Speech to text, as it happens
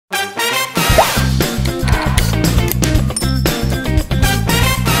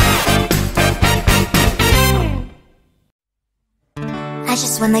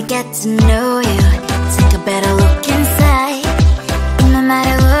when I get to know you. Take a better look inside. In my mind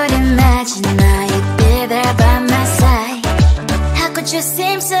I would imagine now you'd be there by my side. How could you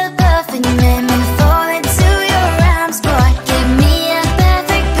seem so perfect? You made me fall into your arms, boy. Give me a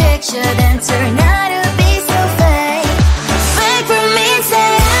perfect picture, then turn out to be so fake. Fake for me, say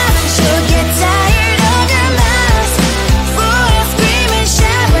haven't you get tired of your mask? Full of scream and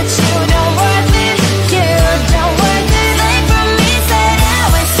shout, but you don't worth it. You don't worth it. Fake for me, say I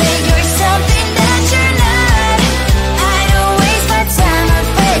would say you're something that you're not. I don't waste my time on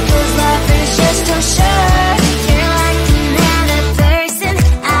fake, 'cause life is just too short. You're like another person.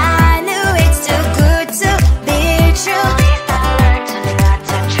 I knew it's too good to be true. I learned to not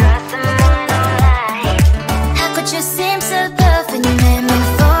to trust someone no lie. How could you seem so perfect? You made me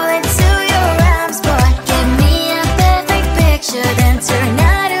fall into your arms, boy. Give me a perfect picture, then turn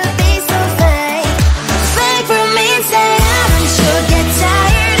out to be so fake. Fake for me, say haven't you get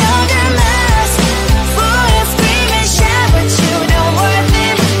tired of your mask? Full of scream and shout, but you don't worth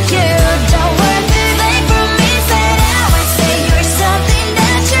it. You don't worth it. Fake for me, say I would say you're something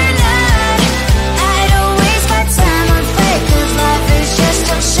that you're not. I don't waste my time on fake, 'cause life is just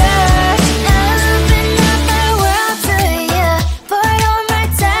too short. I open up my world to you, put all my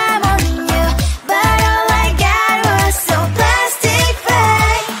time on you, but all I got was so plastic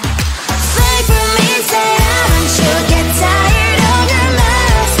fake. Fake for me, say haven't you get tired of your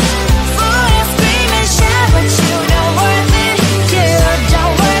mask? Full of scream and shout, but you don't worth it. You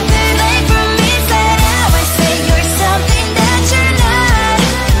don't worth it. Fake for me, say I would say you're something that you're not.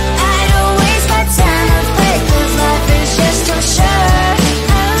 I don't waste my time on fake, 'cause life is just too short.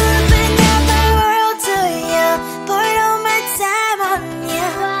 I open up my world to you, put all my time on you.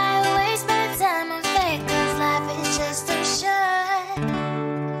 Why waste my time on fake, 'cause life is just too short.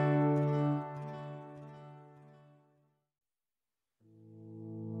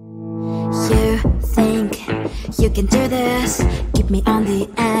 You think you can do this, keep me on the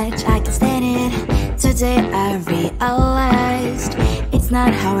edge, I can stand it. Today I realized it's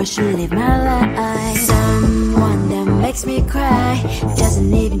not how I should live my life. Someone that makes me cry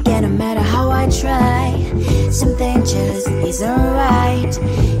doesn't even get, no matter how I try. Something just isn't right.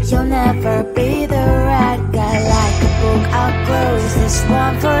 You'll never be the right guy. Like a book, I'll close this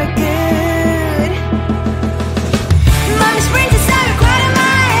one for good. Mommy's brains inside are quite in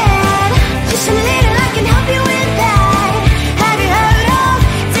my head. Just a little, I can help you with that. Have you heard of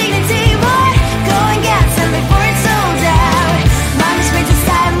dignity, boy? Go and get some before it's sold out. Mommy's brains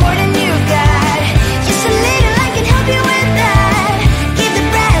inside more than you got. Just a little, I can help you with that. Give the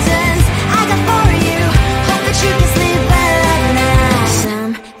presents I got for you. Hope that you can sleep well at night.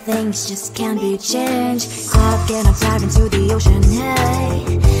 Some things just can't be changed. Clock and I'm diving to the ocean.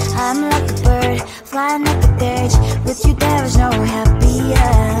 Hey, I'm like a bird flying up the cage. With you there is no happy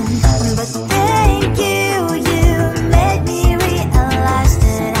end. But thank you, you made me realize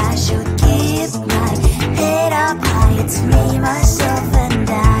that I should keep my head up high. It's me, myself and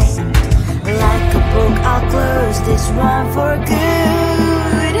I. Like a book, I'll close this one for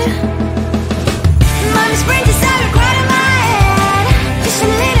good. Mommy's brains inside are quite in my head. Just a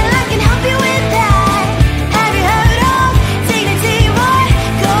little, I can help you with that. Have you heard of dignity, boy?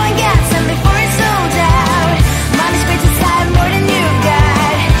 Go and get some before it's sold out. Mommy's brains inside more than you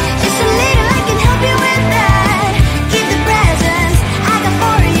got. Just a little, I can help you with that. Give the presents I got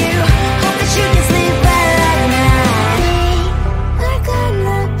for you. Hope that you can sleep well at night. We're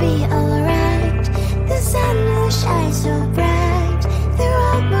gonna be alright. The sun will shine so bright. The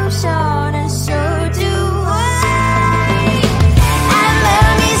road moves on and so do I. And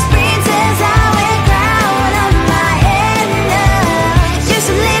mommy's brains as I wear crown on my head now. Just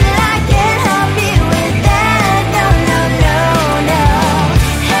a little, I can help you with that. No, no, no, no.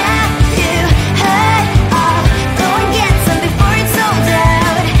 Have you heard of? Go and get some before it's sold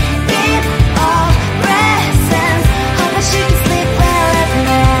out. Give all presents. Hope that you can sleep well at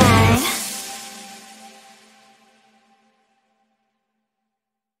night.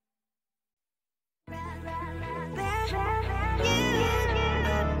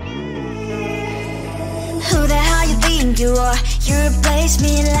 Who the hell you think you are? You replaced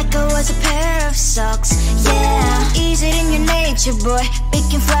me like I was a pair of socks. Yeah, is it in your nature, boy?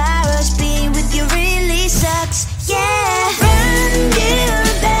 Picking flowers, being with you really sucks. Yeah, run, you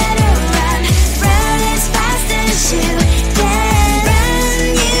better run. Run as fast as you can. Run,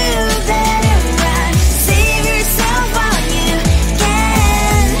 you better run. Save yourself while you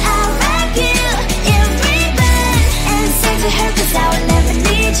can. I'll wrap you in ribbon and send to her, 'cause I will never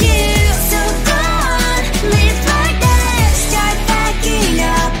need you. So go on, live like that. Start backing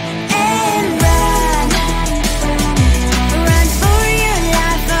up and run. Run for your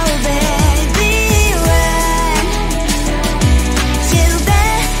life.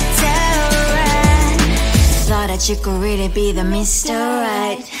 that you could really be the Mr.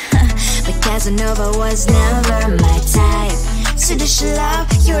 Right. But Casanova was never my type. So does she love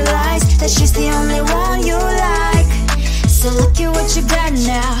your lies, that she's the only one you like? So look at what you got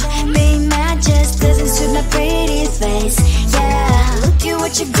now. Being mad just doesn't suit my pretty face. Yeah, look at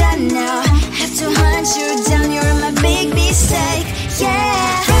what you got now. Have to hunt you down, you're my big mistake.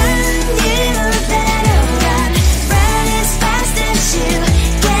 Yeah, run, you better run. Run as fast as you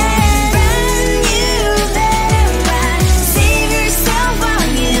can. Run, you better run. Save yourself while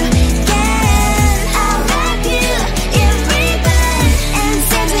you can. I'll wrap you in ribbon and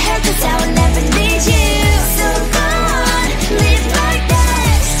send to her, 'cause I will never need you. So go on, live like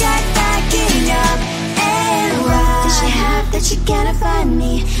that. Start backing up and run. Does she have that she cannot find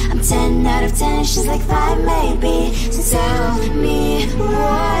me? I'm 10 out of 10, she's like 5 maybe. So tell me,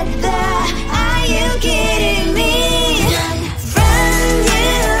 what the are you kidding me? Run,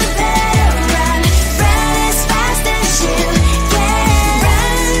 you better run. Run as fast as you can.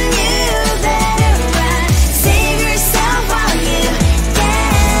 Run, you better run. Save yourself while you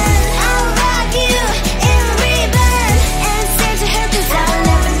can. I'll rock you in ribbon and send to her, 'cause I'll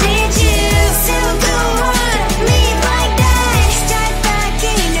never need you. So go on, leave like that. Start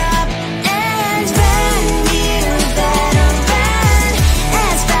backing up and run. You better run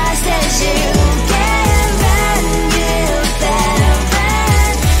as fast as you can. Run, you better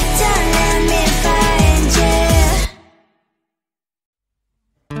run. Don't let me find you.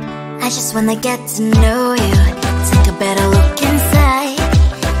 I just wanna get to know you, take a better look inside.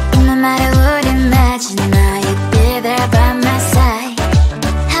 In my mind I would imagine now you'd be there by my side.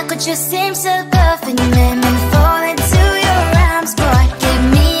 How could you seem so good when you made me fall into your arms? Boy, give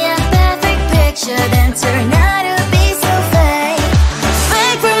me a perfect picture, then turn out to be so fake.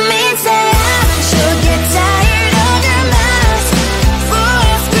 Fake for me, say I should get tired of your mouth. Fool,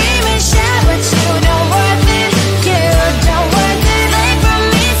 scream and shout, but you don't worth it. You don't worth it. Fake for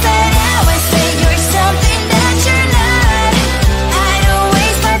me, say I would say you're something that you're not. I don't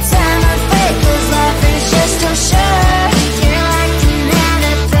waste my time on fake, 'cause life is just too short. You're like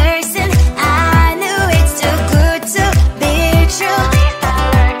another person. I knew it's too good to be true. I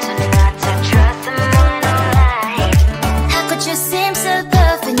learned to not to trust someone online. How could you seem so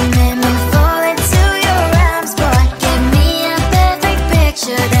good when you made me fall into your arms? Boy, give me a perfect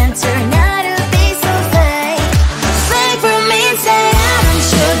picture, then turn out to be so fake. Fake for me, say I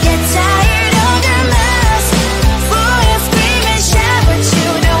should get tired of your mask. Fool, you scream and shout, but you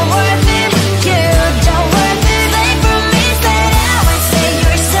don't worth it. You don't worth it. Fake for me, say I would say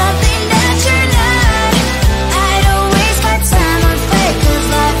you're something that you're not. I don't waste my time on fake, 'cause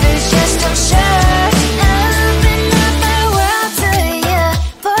life is just too short. I open up my world to you,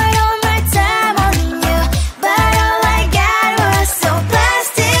 poured all my time on you, but all I got was so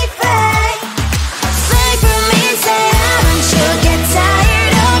plastic fake. Fake for me, say I should get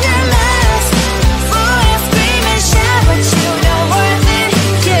tired of your mask. Fool, you scream and shout, but you don't worth it.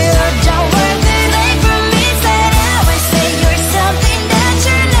 You don't worth it. Fake for me, say I would say you're something that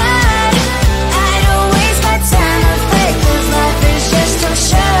you're not. I don't waste my time on fake, 'cause life is just too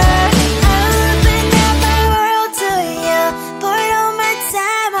short. I open up my world to you, poured all my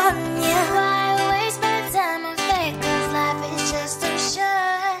time on you. Why waste my time on fake, 'cause life is just too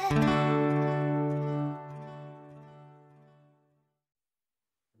short.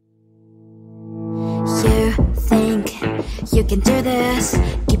 You think you can do this,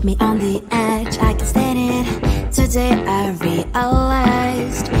 keep me on the edge, I can stand it. Today I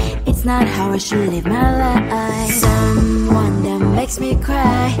realized it's not how I should live my life. Someone that makes me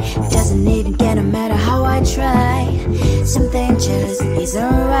cry doesn't even care no matter how I try. Something just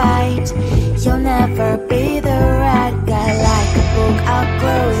isn't right. You'll never be the right guy. Like a book, I'll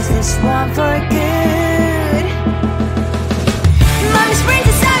close this one for good. Mommy springs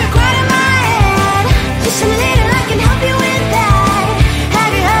inside a quite in my head. Just a little, I can help you with that.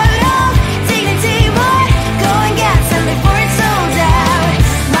 Have you heard of dignity, boy? Go and get some before it's sold out.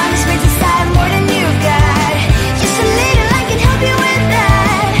 Mommy springs inside more than you've got. Just a little, I can help you with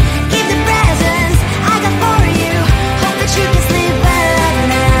that. Keep the presents I got for you. Hope that you can sleep well at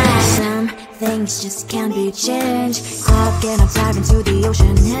night. Some things just can't be changed. I'll get up, dive into the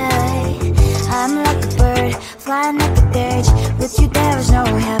ocean, hey. I'm like a bird, flying at the cage. With you there is no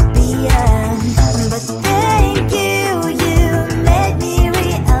happy end. But thank you, you made me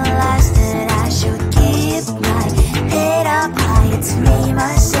realize that I should keep my head up high. It's me,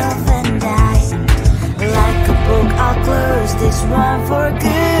 myself and I. Like a book, I'll close this one for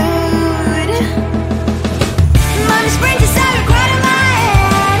good. Mommy springs inside a quite in my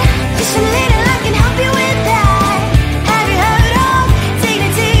head. Just a little, I can help you with that. Have you heard of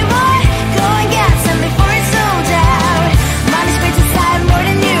dignity, boy? Go and get some before it's sold out.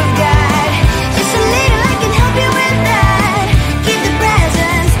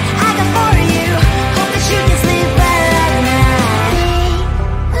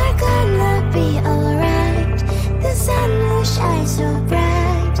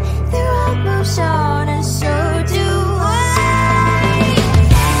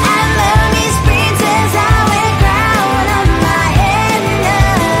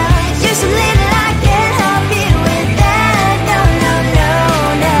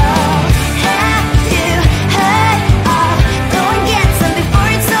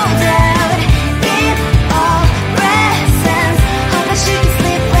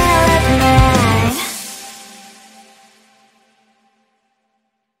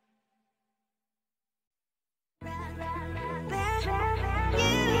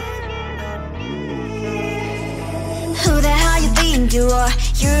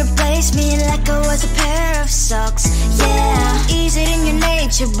 You replaced me like I was a pair of socks. Yeah, is it in your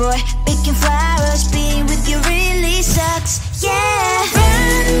nature, boy? Picking flowers, being with you really sucks. Yeah,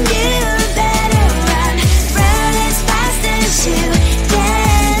 run, you better run. Run as fast as you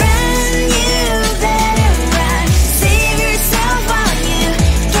can. Run, you better run. Save yourself while you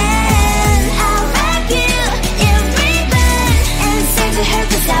can. I'll wrap you in ribbon and send to her,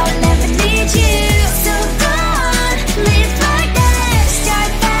 'cause I will never need you. So go on, live like that.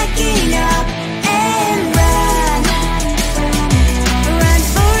 Start backing up and run. Run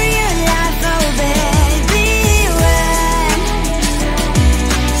for your life, oh baby, run.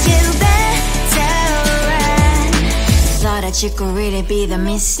 You better run. Thought that you could really be the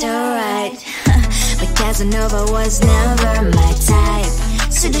Mr. Right, but Casanova was never my type.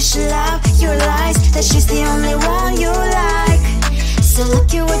 So does she love your lies, that she's the only one you like? So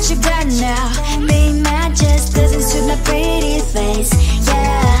look at what you've done now. Being mad just doesn't suit my pretty face.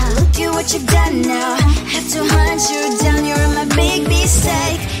 Yeah, look at what you've done now. Have to hunt you down, you're my big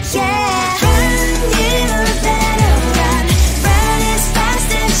mistake. Yeah, run, you better run. Run as fast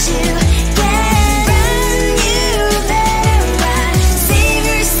as you can. Run, you better run. Save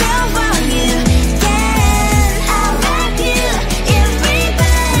yourself while you can. I'll wrap you in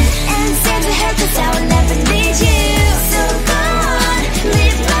ribbon and send to her, 'cause I will never need you. So go on,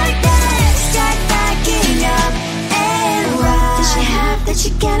 live like that. Start backing up and run. Does she have that she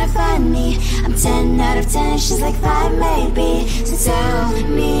cannot find me? I'm 10 out of 10, she's like 5 maybe. So tell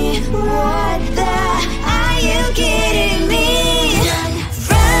me, what the are you kidding me?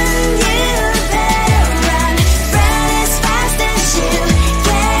 Run, you better run. Run as fast as you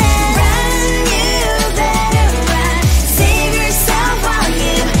can. Run, you better run. Save yourself while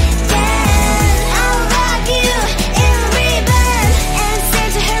you can. I'll wrap you in ribbon and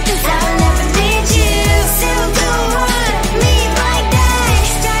send to her, 'cause I will never need you. So go on, live like that.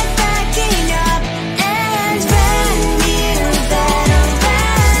 Start backing up and run. You better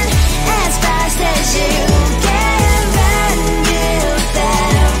run as fast as you can. Run, you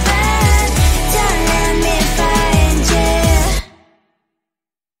better run. Don't let me find you.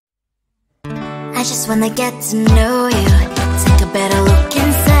 I just wanna get to know you. Take a better